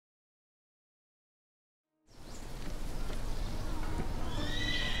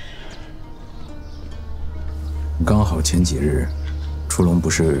刚好前几日，初龙不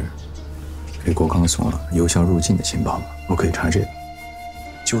是给国康送了邮箱入境的情报吗？我可以查这个，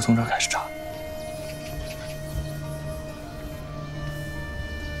就从这儿开始查。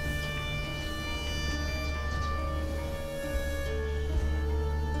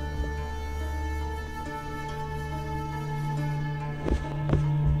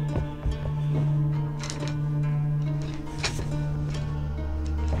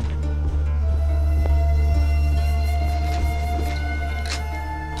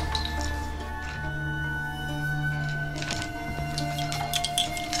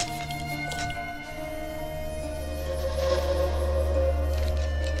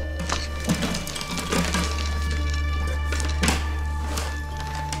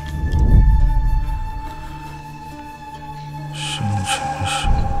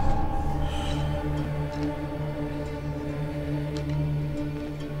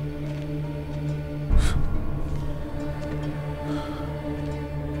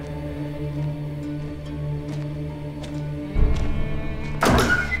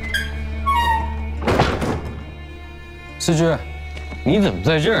思之，你怎么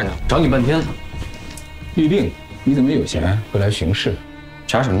在这儿呢？找你半天了。预定，你怎么有闲会来巡视？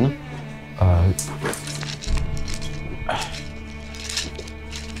查什么呢？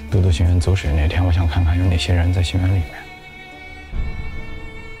多多心愿走水那天，我想看看有哪些人在心愿里面。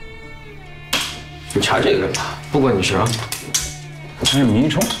你查这个干嘛？不关你事啊。那是迷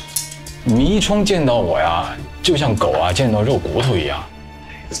冲，迷冲见到我呀，就像狗啊见到肉骨头一样。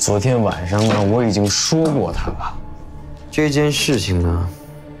昨天晚上呢，我已经说过他了。这件事情呢，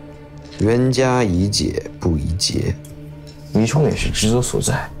冤家宜解不宜结，迷冲也是职责所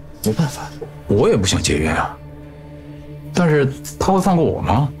在，没办法。我也不想结冤啊，但是他会放过我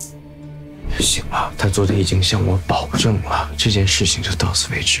吗？行了，他昨天已经向我保证了，这件事情就到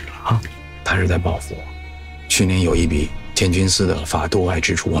此为止了啊。他是在报复我。去年有一笔天军司的法度外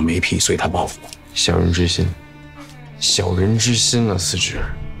支出我没批，所以他报复我。小人之心，小人之心啊，司职。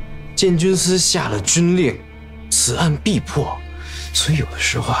建军司下了军令，此案必破，所以有的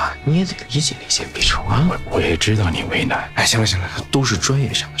时候啊，你也得理解理解迷冲啊。我也知道你为难。哎，行了行了，都是专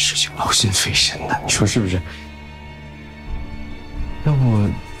业上的事情，劳心费神的，你说是不是？要不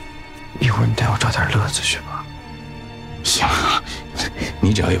一会儿你带我找点乐子去吧。行，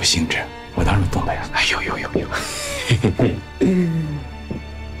你只要有兴致，我当然不动呀。哎，有。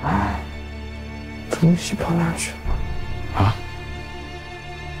东西跑哪儿去了？啊？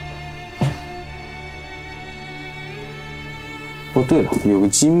哦，对了，有个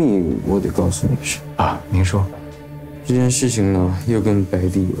机密我得告诉你是啊，您说。这件事情呢，又跟白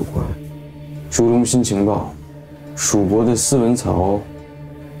帝有关。朱龙新情报，蜀国的司文曹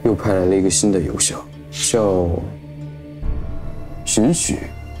又派来了一个新的游校，叫荀许，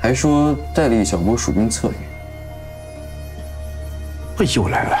还说带了一小波蜀兵策应。又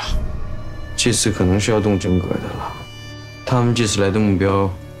来了，这次可能是要动真格的了。他们这次来的目标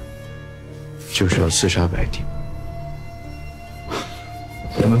就是要刺杀白帝。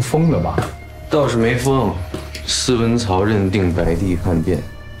你们疯了吧？倒是没疯，司文曹认定白帝叛变，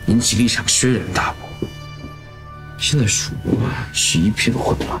引起了一场轩然大波。现在蜀国是一片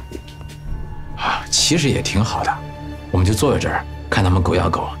混乱。啊，其实也挺好的，我们就坐在这儿看他们狗咬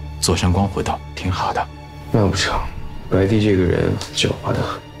狗，坐山观虎斗，挺好的。那不成，白帝这个人狡猾得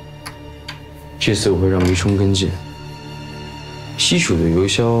很。这次我会让迷冲跟进，西蜀的游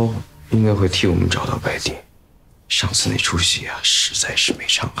枭应该会替我们找到白帝。上次那出戏啊，实在是没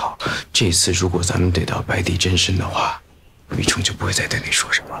唱好。这次如果咱们逮到白帝真身的话，迷冲就不会再对你说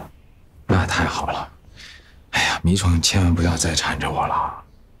什么了。那太好了。哎呀，迷冲千万不要再缠着我了。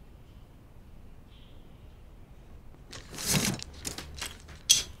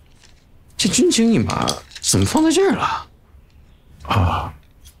这军情一码怎么放在这儿了？啊，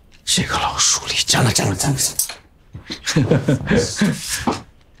这个老书吏，占了。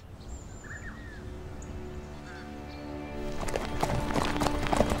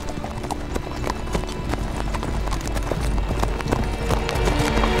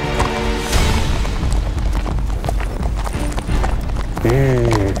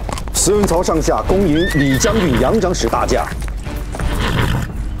司文曹上下恭迎李将军、杨长史大驾。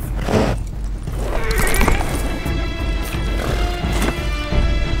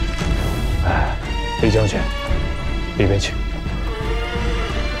李将军，里边请。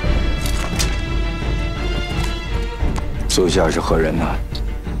属下是何人呢？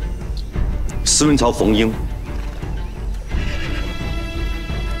司文曹冯英。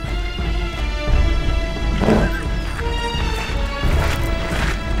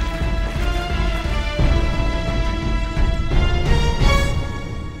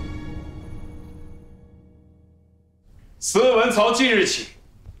司文曹即日起，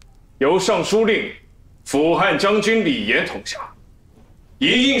由尚书令辅汉将军李严统辖，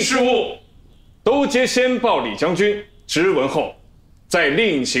一应事务都皆先报李将军知闻后，再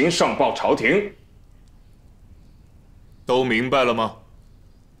另行上报朝廷。都明白了吗？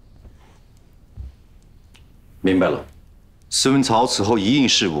明白了。司文曹此后一应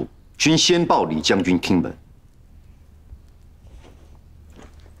事务，均先报李将军听闻。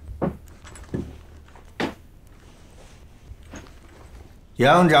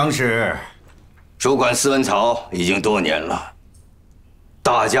杨长史，主管司文曹已经多年了，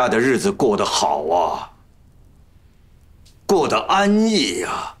大家的日子过得好啊，过得安逸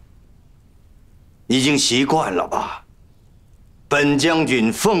呀，已经习惯了吧？本将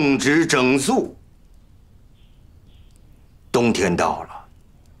军奉旨整肃，冬天到了，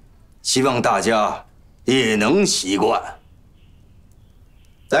希望大家也能习惯。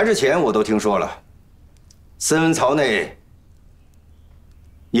来之前我都听说了，司文曹内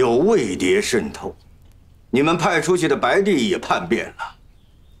有魏谍渗透，你们派出去的白帝也叛变了，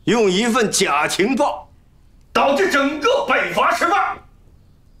用一份假情报，导致整个北伐失败。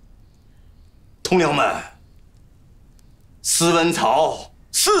同僚们，司文曹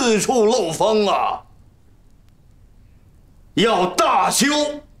四处漏风啊，要大修。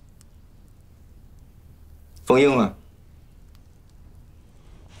冯英啊，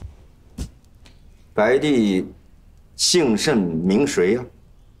白帝姓甚名谁呀？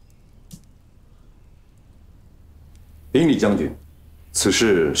禀李将军，此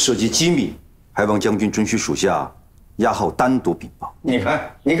事涉及机密，还望将军准许属下押后单独禀报。你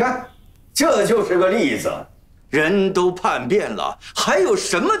看，你看，这就是个例子。人都叛变了，还有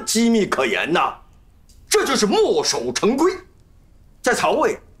什么机密可言呢？这就是墨守成规。在曹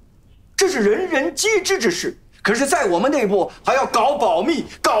魏，这是人人皆知之事。可是，在我们内部还要搞保密、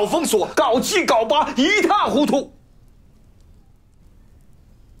搞封锁、搞七搞八，一塌糊涂。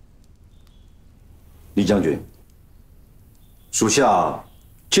李将军，属下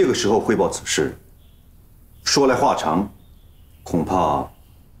这个时候汇报此事，说来话长，恐怕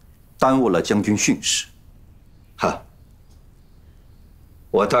耽误了将军训示。哈，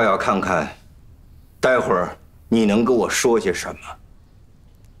我倒要看看，待会儿你能跟我说些什么。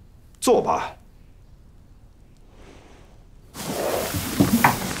坐吧。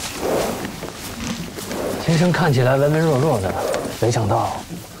先生看起来文文弱弱的，没想到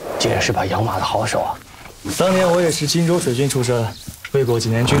竟然是把养马的好手啊！当年我也是荆州水军出身，为国几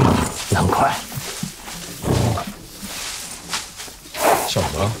年军马，难怪。小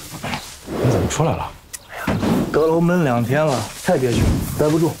子，你怎么出来了？阁楼闷2天了，太憋屈了，待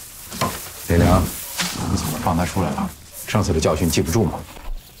不住。李良，你怎么放他出来了？上次的教训记不住吗？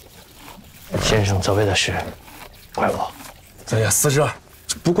先生责备的事，怪我。哎呀，思之，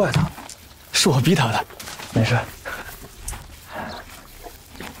这不怪他，是我逼他的，没事。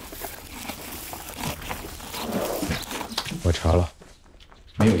我查了，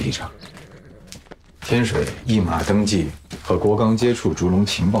没有异常。天水一马登记和郭刚接触烛龙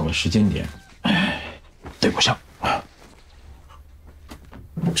情报的时间点，对不上。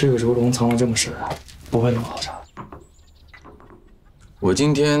这个烛龙藏得这么深，不会那么好查。我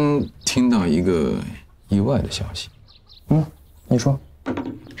今天听到一个意外的消息。你说。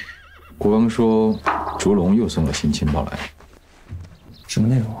国刚说，烛龙又送了新情报来。什么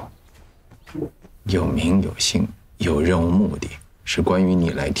内容啊？有名有姓，有任务目的，是关于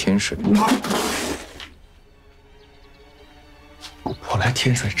你来天水。我来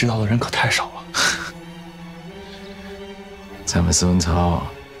天水知道的人可太少了。咱们司文曹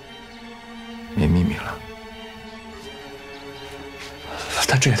没秘密了。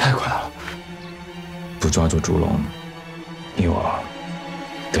但这也太快了。不抓住烛龙，你我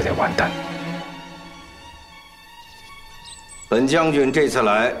都得完蛋。本将军这次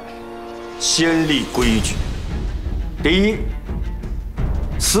来，先立规矩：第一，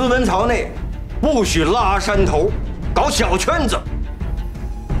司文曹内不许拉山头、搞小圈子；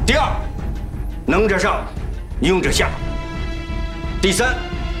第二，能者上，应者下；第三，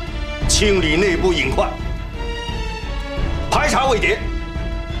清理内部隐患，排查魏谍，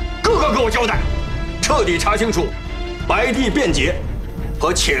个个给我交代，彻底查清楚白帝变节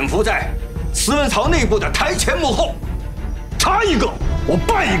和潜伏在司文曹内部的台前幕后，查一个我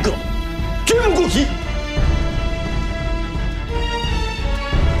办一个，绝不姑息。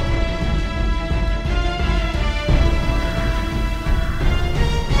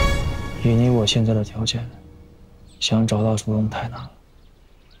以你我现在的条件，想找到烛龙太难了。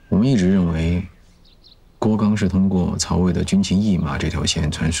我们一直认为，郭刚是通过曹魏的军情驿马这条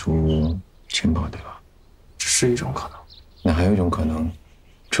线传输情报，对吧？这是一种可能。那还有一种可能，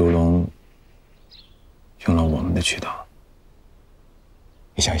烛龙用了我们的渠道。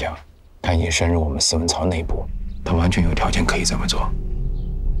你想想，他已经深入我们司文曹内部，他完全有条件可以这么做。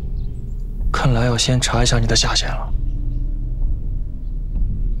看来要先查一下你的下线了。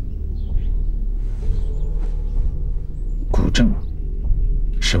古镇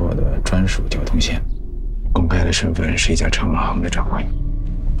是我的专属交通线，公开的身份是一家长航的掌柜。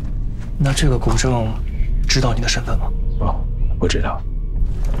那这个古正知道你的身份吗？不知道，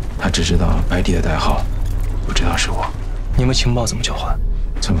他只知道白帝的代号，不知道是我。你们情报怎么交换？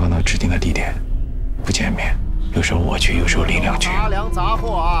存放到指定的地点，不见面，有时候我去，有时候林亮去。杂粮杂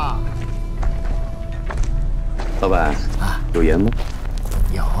货啊！老板啊，有盐吗？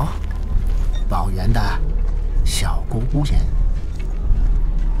有，宝源的小锅乌盐，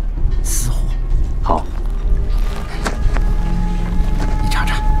私货。好，你尝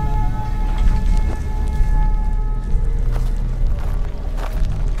尝。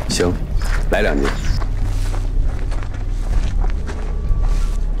行，来2斤。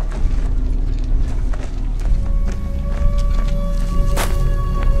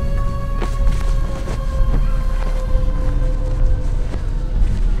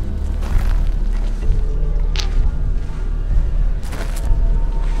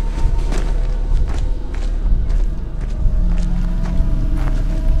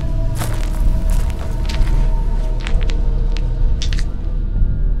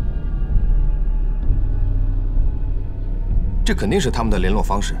这肯定是他们的联络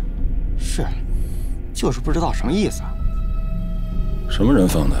方式。是，就是不知道什么意思。什么人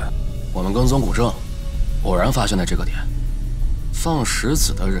放的？我们跟踪古正，偶然发现的这个点，放石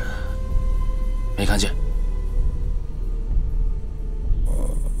子的人没看见。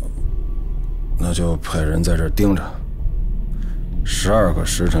那就派人在这儿盯着，12个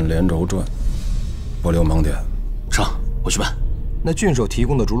时辰连轴转，不留盲点。上，我去办。那郡守提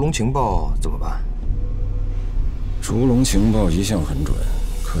供的烛龙情报怎么办？烛龙情报一向很准，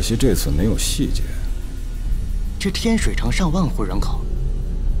可惜这次没有细节。这天水城上万户人口，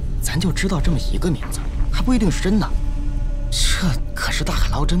咱就知道这么一个名字，还不一定是真的。这可是大海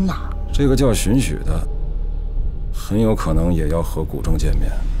捞针呐！这个叫许许的，很有可能也要和古正见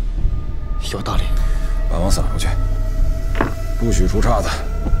面。有道理。把网撒出去，不许出岔子。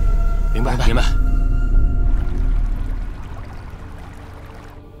明白，明白。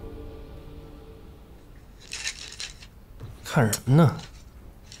看人呢。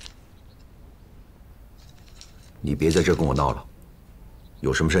你别在这跟我闹了，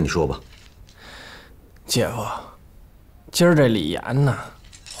有什么事你说吧。姐夫，今儿这李岩呢，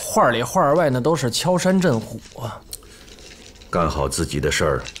话里话外那都是敲山震虎啊。干好自己的事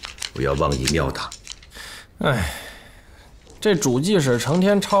儿，不要妄议庙堂。哎，这主记使成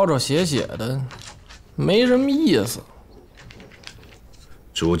天抄抄写写的，没什么意思。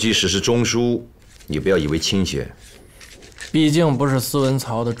主记使是中枢，你不要以为清闲。毕竟不是司文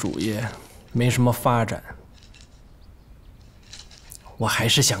曹的主业，没什么发展。我还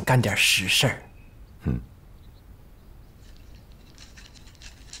是想干点实事儿。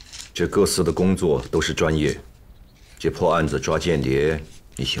这各司的工作都是专业，这破案子抓间谍，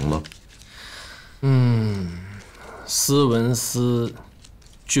你行吗？司文司、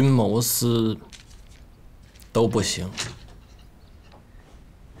军谋司都不行。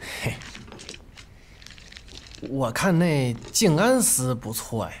嘿，我看那静安司不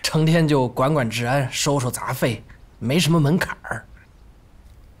错呀，成天就管管治安，收收杂费，没什么门槛儿。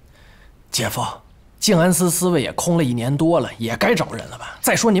姐夫，静安司司位也空了1年多了，也该找人了吧？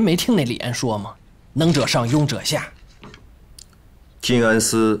再说您没听那李岩说吗？能者上，庸者下。静安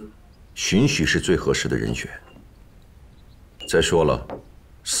司许许是最合适的人选。再说了，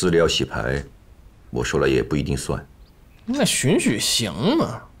司里要洗牌，我说了也不一定算。那许许行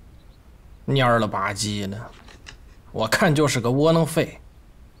吗？蔫儿了吧唧的，我看就是个窝囊废。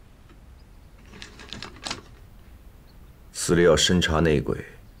司里要深查内鬼，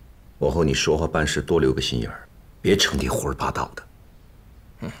往后你说话办事多留个心眼儿，别成天胡说八道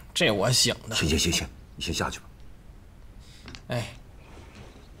的。这我醒的。行，你先下去吧。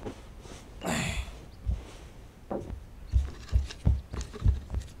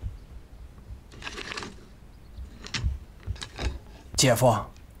姐夫，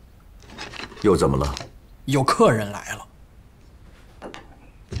又怎么了？有客人来了。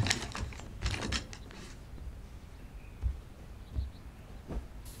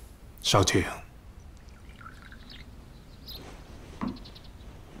少卿，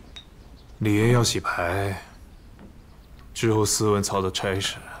李爷要洗牌，之后司文曹的差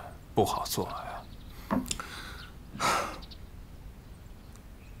事不好做呀。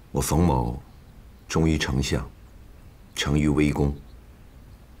我冯某忠于丞相，诚于微公，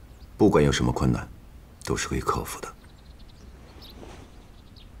不管有什么困难，都是可以克服的。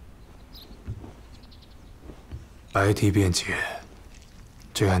白帝变节，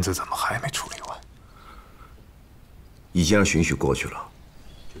这案子怎么还没处理完？已经让允许过去了。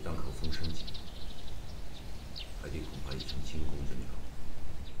这当口风声紧，白帝恐怕已成轻功阵了。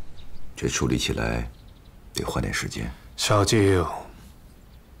这处理起来得花点时间。小静，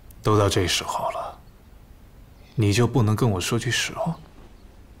都到这时候了，你就不能跟我说句实话？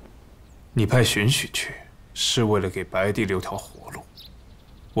你派允许去，是为了给白帝留条活路，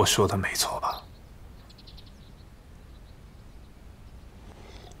我说的没错吧？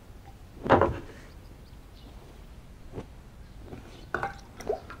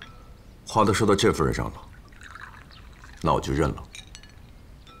 话都说到这份上了，那我就认了。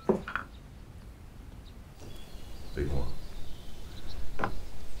魏公，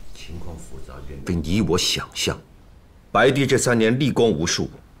情况复杂，远非你我想象。白帝这3年立功无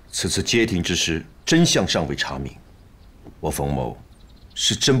数，此次接庭之时，真相尚未查明。我冯某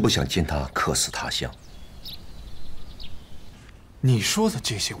是真不想见他客死他乡。你说的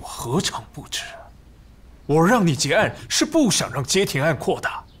这些，我何尝不知？我让你结案，是不想让接庭案扩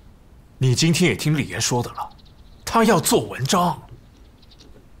大。 你今天也听李岩说的了，他要做文章。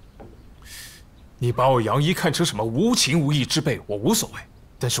你把我杨一看成什么无情无义之辈，我无所谓。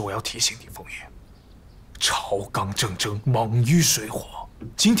但是我要提醒你，冯爷，朝纲政争猛于水火。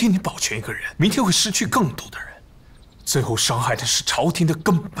今天你保全一个人，明天会失去更多的人，最后伤害的是朝廷的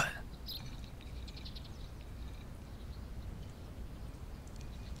根本。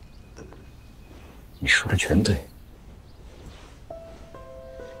你说的全对。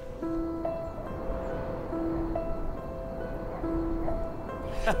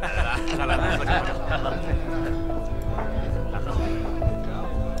 来，喝酒。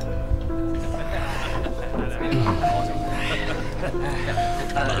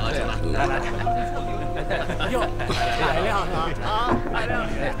哟，海亮啊，海亮，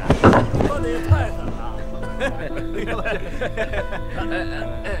喝的也太狠了。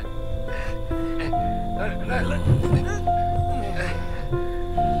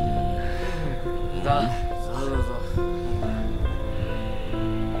来，走。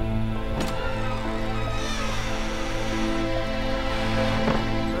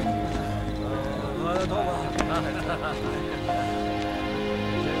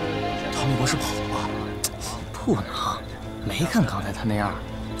 汤米博士跑了吧？不能，没看刚才他那样，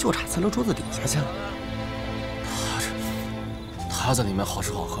就差钻到桌子底下去了。他在里面好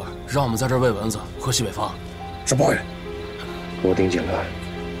吃好喝，让我们在这儿喂蚊子，喝西北风。是报应。我盯紧了，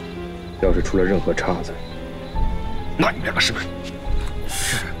要是出了任何岔子，那你们2个是不是？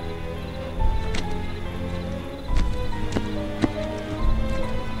是。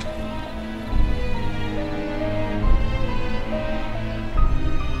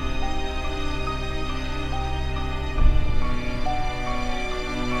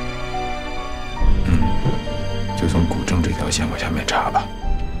 就从古筝这条线往下面查吧。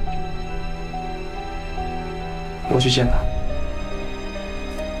我去见他。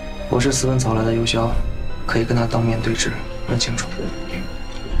我是斯文草来的邮销，可以跟他当面对质，问清楚。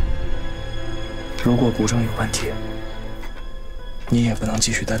如果古筝有问题，你也不能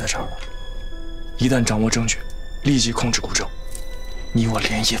继续待在这儿了。一旦掌握证据，立即控制古筝，你我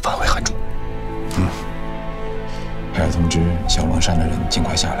联谊范围涵住。还要通知小王山的人尽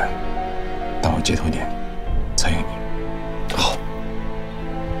快下来，到接头点策应你。好。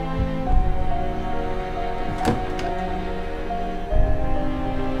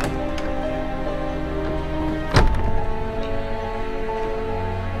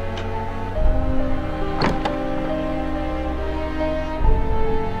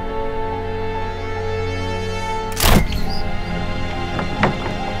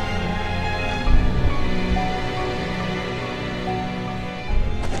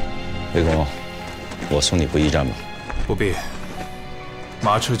魏公，我送你不驿站吧。不必，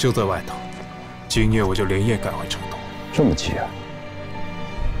马车就在外头。今夜我就连夜赶回成都。这么急啊？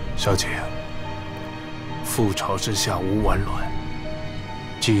小姐，覆巢之下无完卵。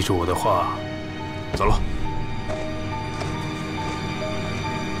记住我的话，走了。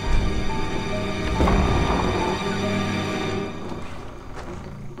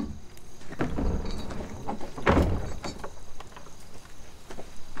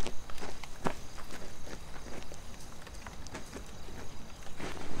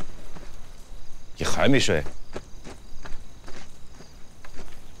 你还没睡？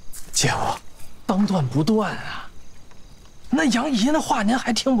姐夫，当断不断啊！那杨姨那话您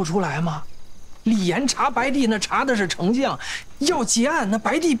还听不出来吗？李岩查白帝那查的是丞相，要结案那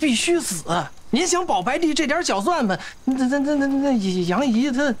白帝必须死。您想保白帝这点小算盘，那杨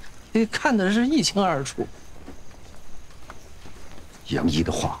姨她看的是一清二楚。杨姨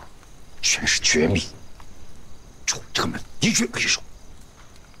的话全是绝密，出这个门一句不许说。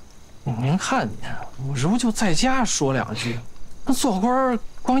您看您，我这不就在家说两句，那做官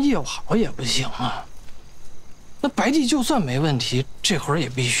光业务好也不行啊。那白帝就算没问题，这会儿也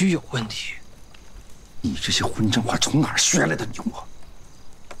必须有问题。你这些混账话从哪儿学来的？你我，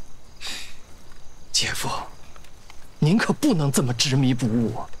姐夫，您可不能这么执迷不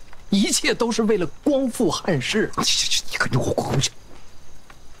悟，一切都是为了光复汉室。你赶紧给我滚回去，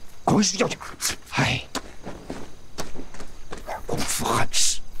滚回睡觉去。哎，光复汉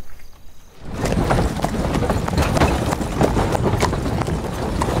室。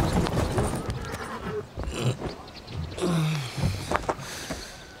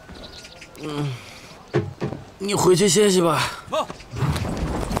你回去歇息吧。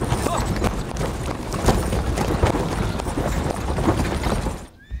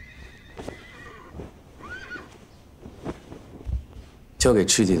交给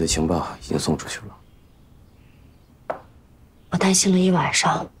赤姐的情报已经送出去了。我担心了一晚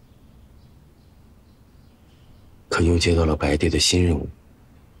上，可又接到了白帝的新任务。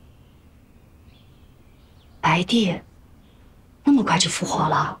白帝那么快就复活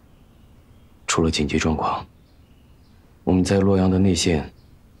了？出了紧急状况，我们在洛阳的内线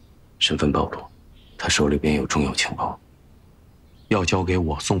身份暴露，他手里边有重要情报，要交给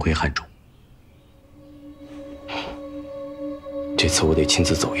我送回汉中。这次我得亲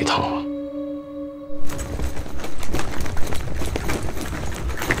自走一趟了。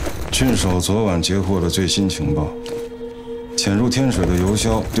郡守昨晚截获了最新情报，潜入天水的游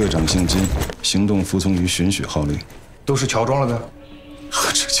枭队长姓金，行动服从于寻血号令。都是乔装了的？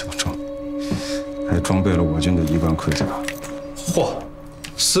何止乔装，还装备了我军的一贯盔甲。嚯，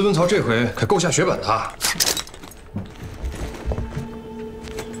司文曹这回可够下血本的。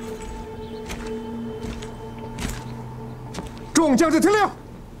众将士听令，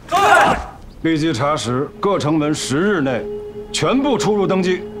立即查实各城门10日内全部出入登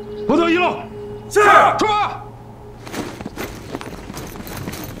记，不得遗漏。是，出发。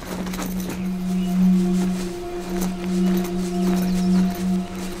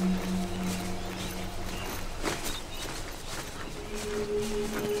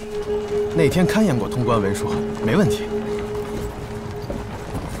那天勘验过通关文书，没问题。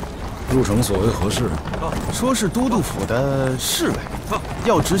入城所为何事？说是都督府的侍卫，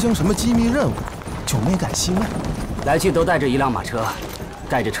要执行什么机密任务，就没敢细问。来去都带着一辆马车，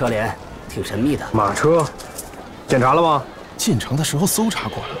带着车帘，挺神秘的。马车，检查了吗？进城的时候搜查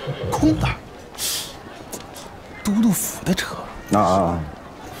过了，空的。都督府的车。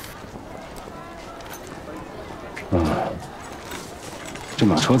这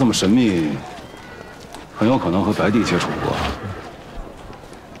马车这么神秘，很有可能和白帝接触过。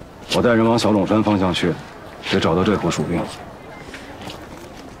我带人往小陇山方向去，得找到这伙蜀兵。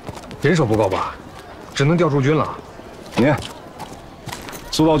人手不够吧？只能调驻军了。你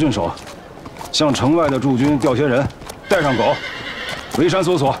速报郡守，向城外的驻军调些人，带上狗，围山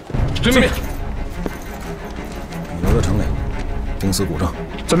搜索。遵命。你留在城里，盯死古正。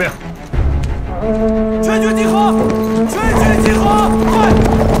遵命。全军集合！全军集合！快，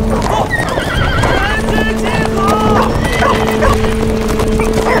走！全军集合！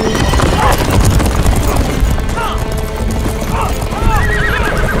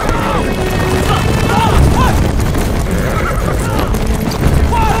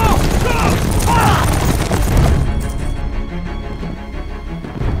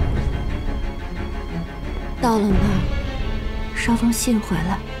到了那儿，捎封信回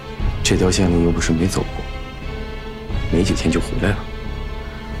来。这条线路又不是没走过，没几天就回来了。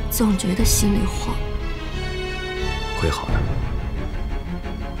总觉得心里慌。会好的，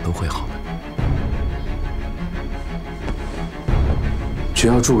都会好的。只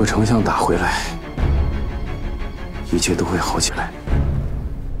要诸葛丞相打回来，一切都会好起来。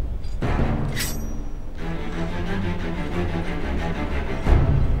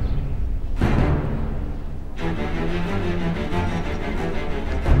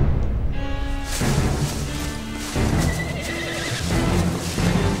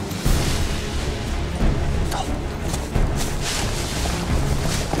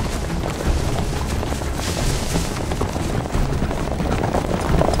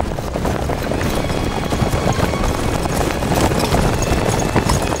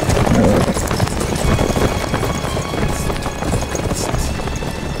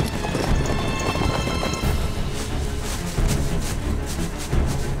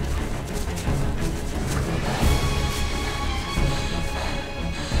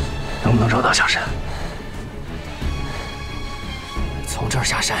能不能绕道下山？从这儿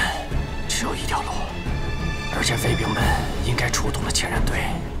下山只有一条路，而且卫兵们应该出动了前人队，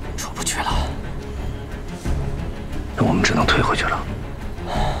出不去了。那我们只能退回去了。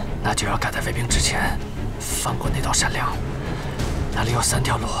那就要赶在卫兵之前翻过那道山梁，那里有3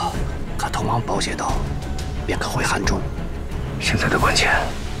条路，可通往宝血道，便可回汉中。现在的关键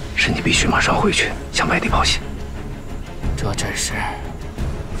是你必须马上回去向外地报信。这阵势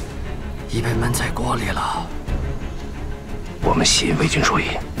已被闷在锅里了。我们吸引魏军注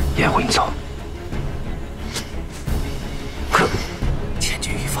意，掩护你走。千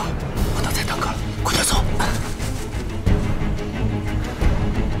钧一发，不能再耽搁了，快点走！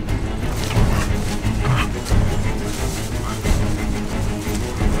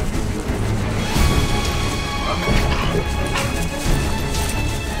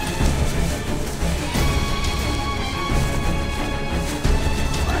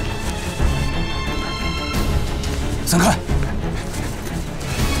散开！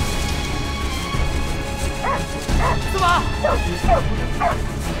司马，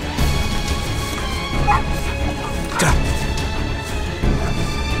这儿。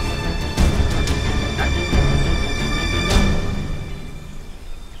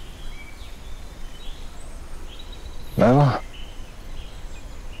来吧，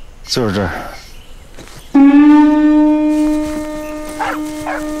就是这儿。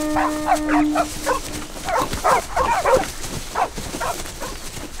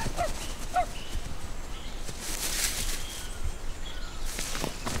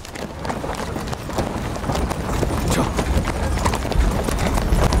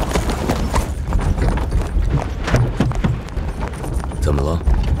怎么了？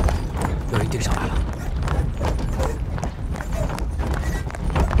有人盯上来了。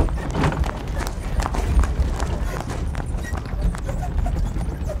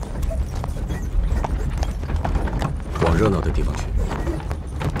往热闹的地方去。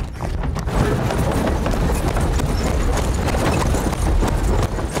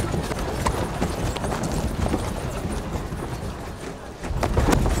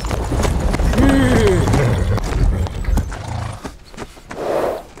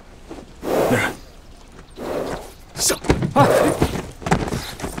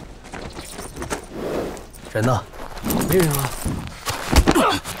人呢？没人啊！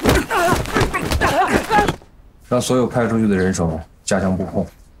让所有派出去的人手加强布控。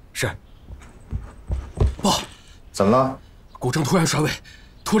是。报，怎么了？古城突然甩尾，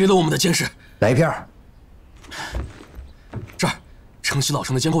脱离了我们的监视。哪一片？这儿，城西老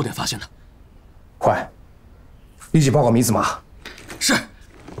城的监控点发现的。快，立即报告米子马。是。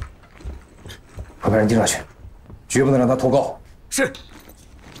快派人盯上去，绝不能让他脱钩。是。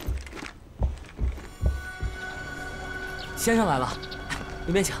先生来了，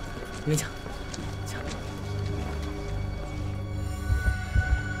里面请，里面请。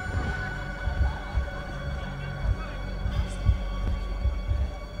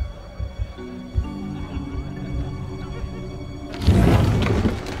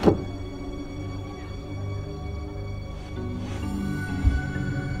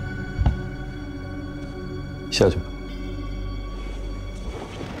下去吧。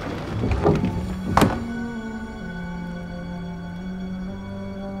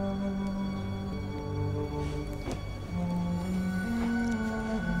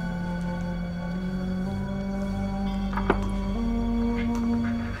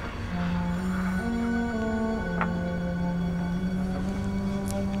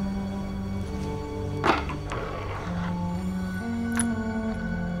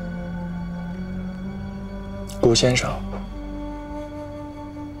古先生，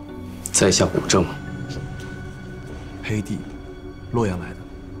在下古正，黑帝，洛阳来的，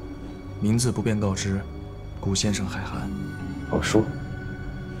名字不便告知，古先生海涵。好说。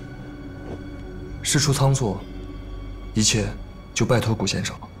事出仓促，一切就拜托古先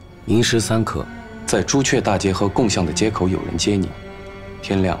生了。寅时3刻，在朱雀大街和共巷的街口有人接你，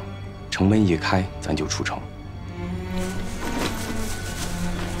天亮，城门一开，咱就出城。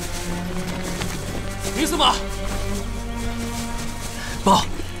李司马，报，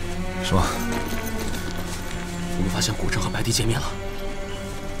说，我们发现古城和白帝见面了。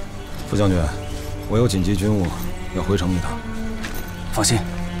副将军，我有紧急军务，要回城一趟。放心，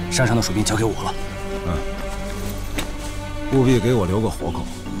山上的水兵交给我了。务必给我留个活口。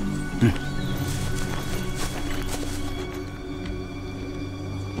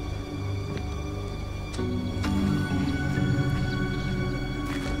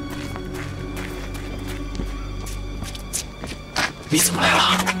你怎么来了？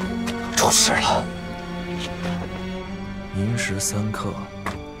出事了！寅时3刻，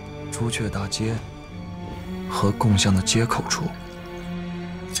朱雀大街和共巷的街口处。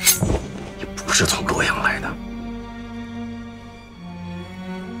你不是从洛阳来的。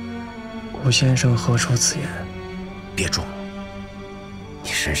古先生何出此言？跌撞，你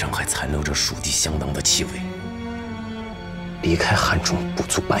身上还残留着蜀地香囊的气味。离开汉中不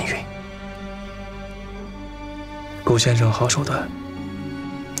足半月。顾先生好手段。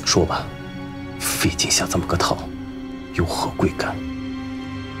说吧，费尽下这么个套，有何贵干？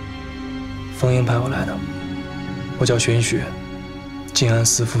封印派我来的，我叫玄许，晋安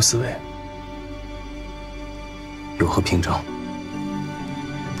司副司尉。有何凭证？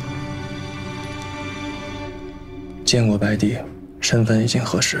见过白帝，身份已经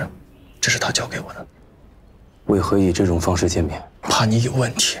核实，这是他交给我的。为何以这种方式见面？怕你有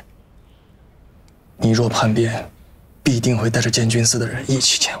问题。你若叛变，必定会带着监军司的人一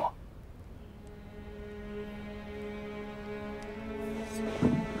起前往。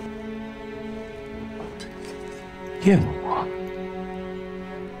燕我？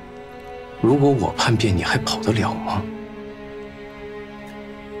如果我叛变，你还跑得了吗？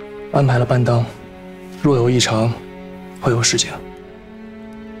安排了班当，若有异常，会有示警。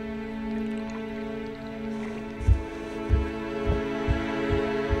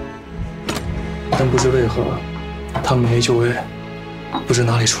但不知为何，他们没就位，不知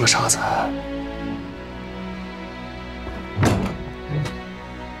哪里出了岔子。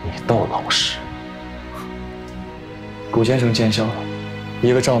你倒老实。古先生见笑了，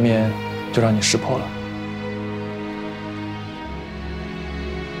一个照面就让你识破了。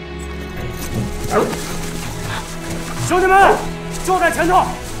兄弟们，就在前头，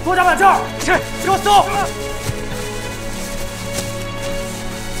多加把劲儿！是，给我搜！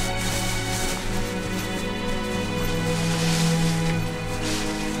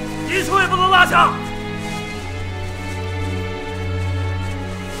一处也不能落下！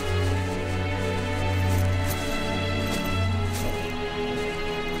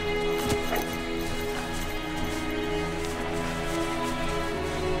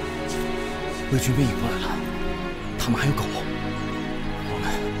魏军被引过来了，他们还有狗，我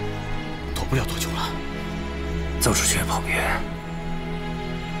们躲不了多久了。走出去也跑不远。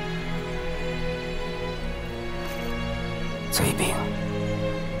贼兵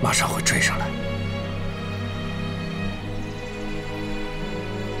马上会追上来。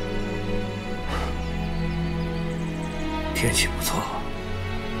天气不错，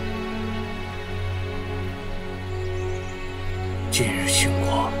今日殉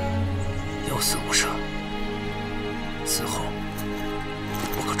国，有死无赦。此后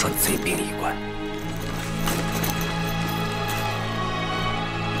不可传贼兵一官。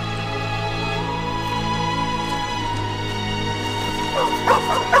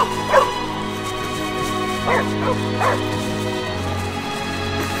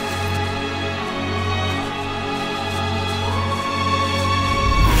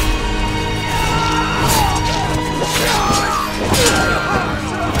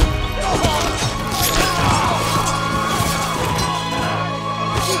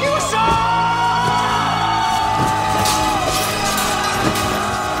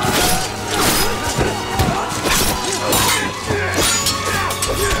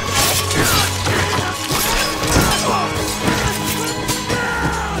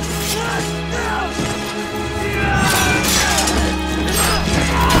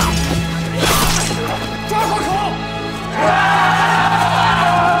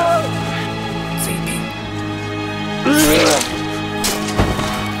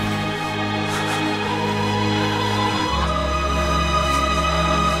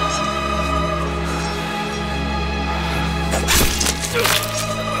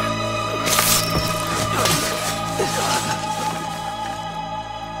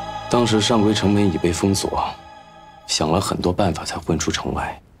当时上归城门已被封锁，想了很多办法才混出城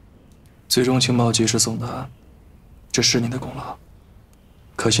外。最终情报及时送达，这是你的功劳。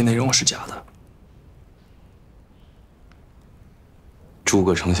可惜内容是假的。诸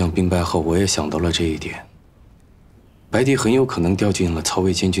葛丞相兵败后，我也想到了这一点。白帝很有可能掉进了曹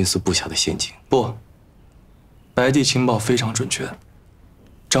魏监军司部下的陷阱。不，白帝情报非常准确。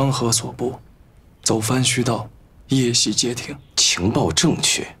张合所部走番虚道，夜袭街亭，情报正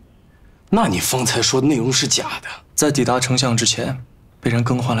确。那你方才说内容是假的，在抵达丞相之前，被人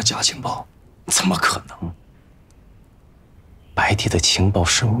更换了假情报。怎么可能？白帝的情报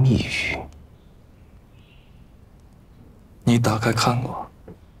是密语。你打开看过？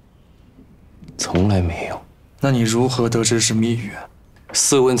从来没有。那你如何得知是密语？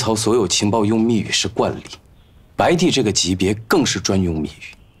司文曹所有情报用密语是惯例，白帝这个级别更是专用密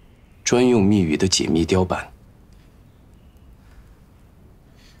语，专用密语的解密雕版。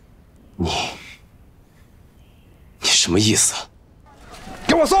你什么意思？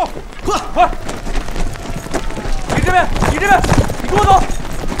给我搜！快！你这边，你这边，你跟我走！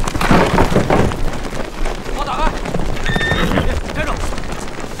把打开！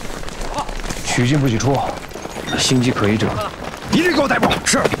许进不许出，心机可疑者一律给我逮捕。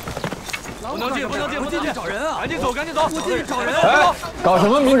是。不能进，不能进，不能进，找人啊！赶紧走，赶紧走！我进去找人。哎，搞什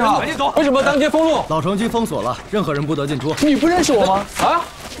么名堂？赶紧走！为什么当街封路？老城区封锁了，任何人不得进出。你不认识我吗？啊！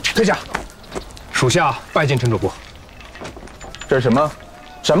退下，属下拜见陈主簿。这是什么？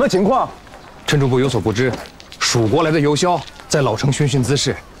什么情况？陈主簿有所不知，蜀国来的游枭在老城寻衅滋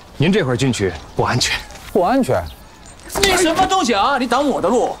事，您这会儿进去不安全。不安全？你什么都讲，你挡我的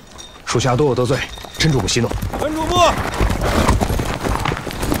路。属下多有得罪，陈主簿息怒。陈主簿，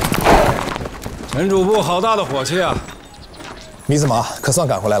陈主簿好大的火气啊！米子马可算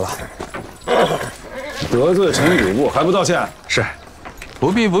赶回来了。得罪陈主簿还不道歉？是，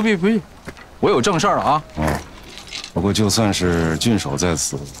不必，我有正事儿了啊。哦，不过就算是郡守在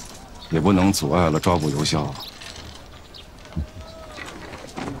此，也不能阻碍了抓捕游枭。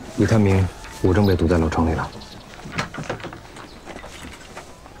李探明，我正被堵在老城里了。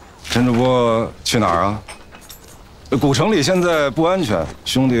陈主播去哪儿啊？古城里现在不安全，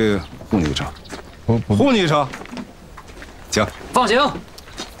兄弟护你一程。护你一程。请放行。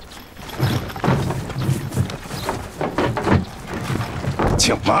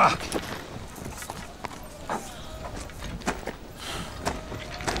请吧。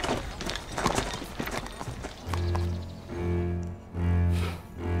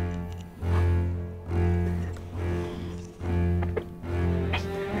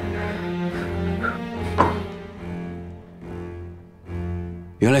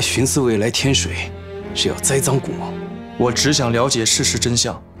原来徇私未来天水是要栽赃古墓。我只想了解事实真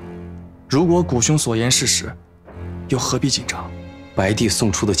相。如果古兄所言是实，又何必紧张？白帝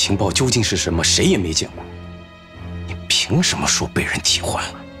送出的情报究竟是什么？谁也没见过。你凭什么说被人替换？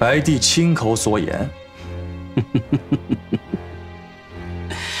白帝亲口所言。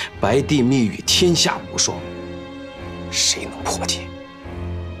白帝密语天下无双，谁能破解？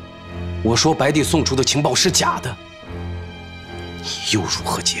我说白帝送出的情报是假的，你又如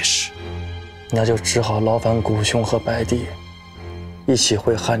何解释？那就只好劳烦古兄和白帝一起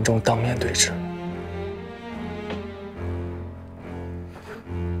回汉中当面对质。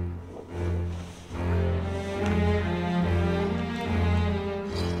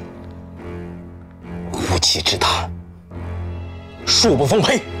无稽之谈，恕不奉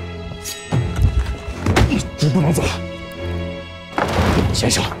陪。你不能走。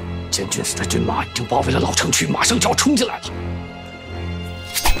先生，监军司的军马已经包围了老城区，马上就要冲进来了。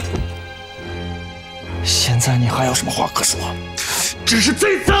现在你还有什么话可说？只是栽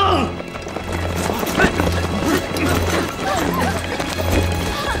赃。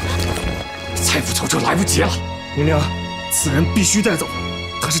蔡府求救来不及了。明令，此人必须带走，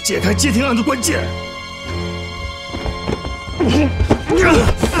他是解开窃听案的关键。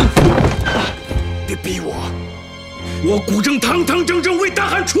别逼我，我古正堂堂正正为大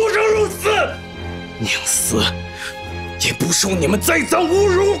汉出生入死，宁死也不受你们栽赃侮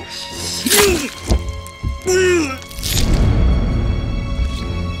辱。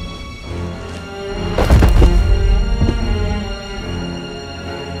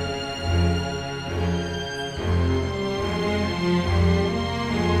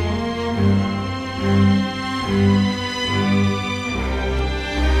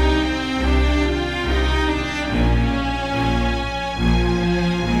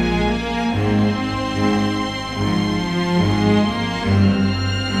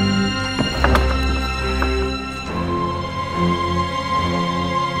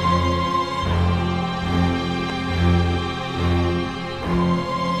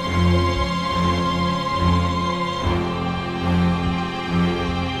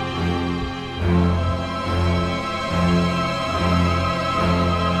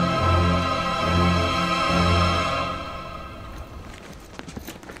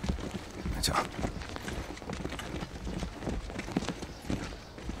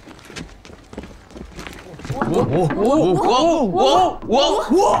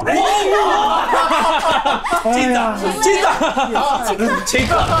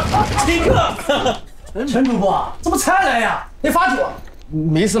金克，陈主播怎么才来呀？你发酒？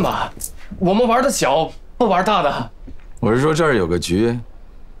没事嘛，我们玩的小，不玩大的。我是说这儿有个局，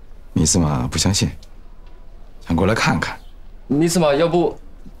米斯玛不相信，想过来看看。米斯玛，要不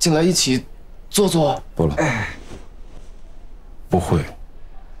进来一起坐坐？不了，不会。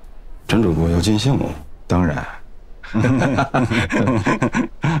陈主播要尽兴哦。当然。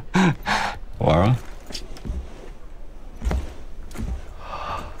玩啊！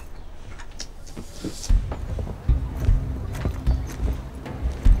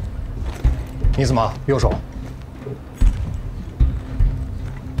米斯玛，右手。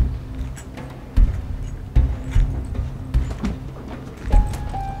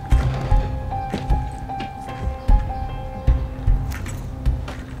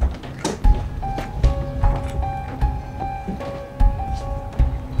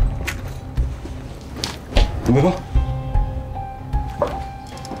准备吧。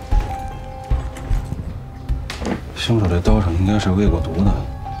凶手这刀上应该是喂过毒的。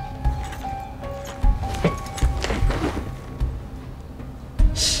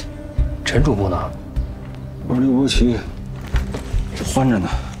陈主播呢？我刘伯奇欢着呢。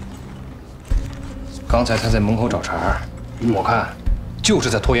刚才他在门口找茬，我看就是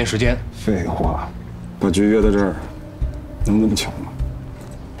在拖延时间。废话，把局约在这儿，能那么巧吗？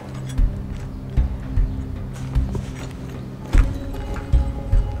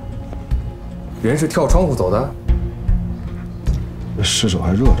人是跳窗户走的，尸首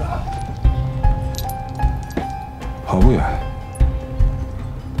还热着呢，跑不远。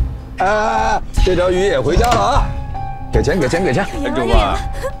哎，这条鱼也回家了啊！给钱，给钱，给钱！陈主播，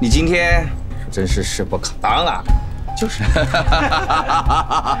你今天真是势不可当啊！就是。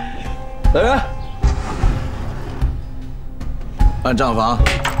来人，按账房，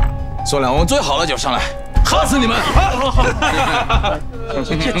做2瓮最好的酒上来，喝死你们！来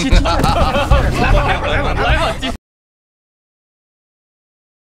吧，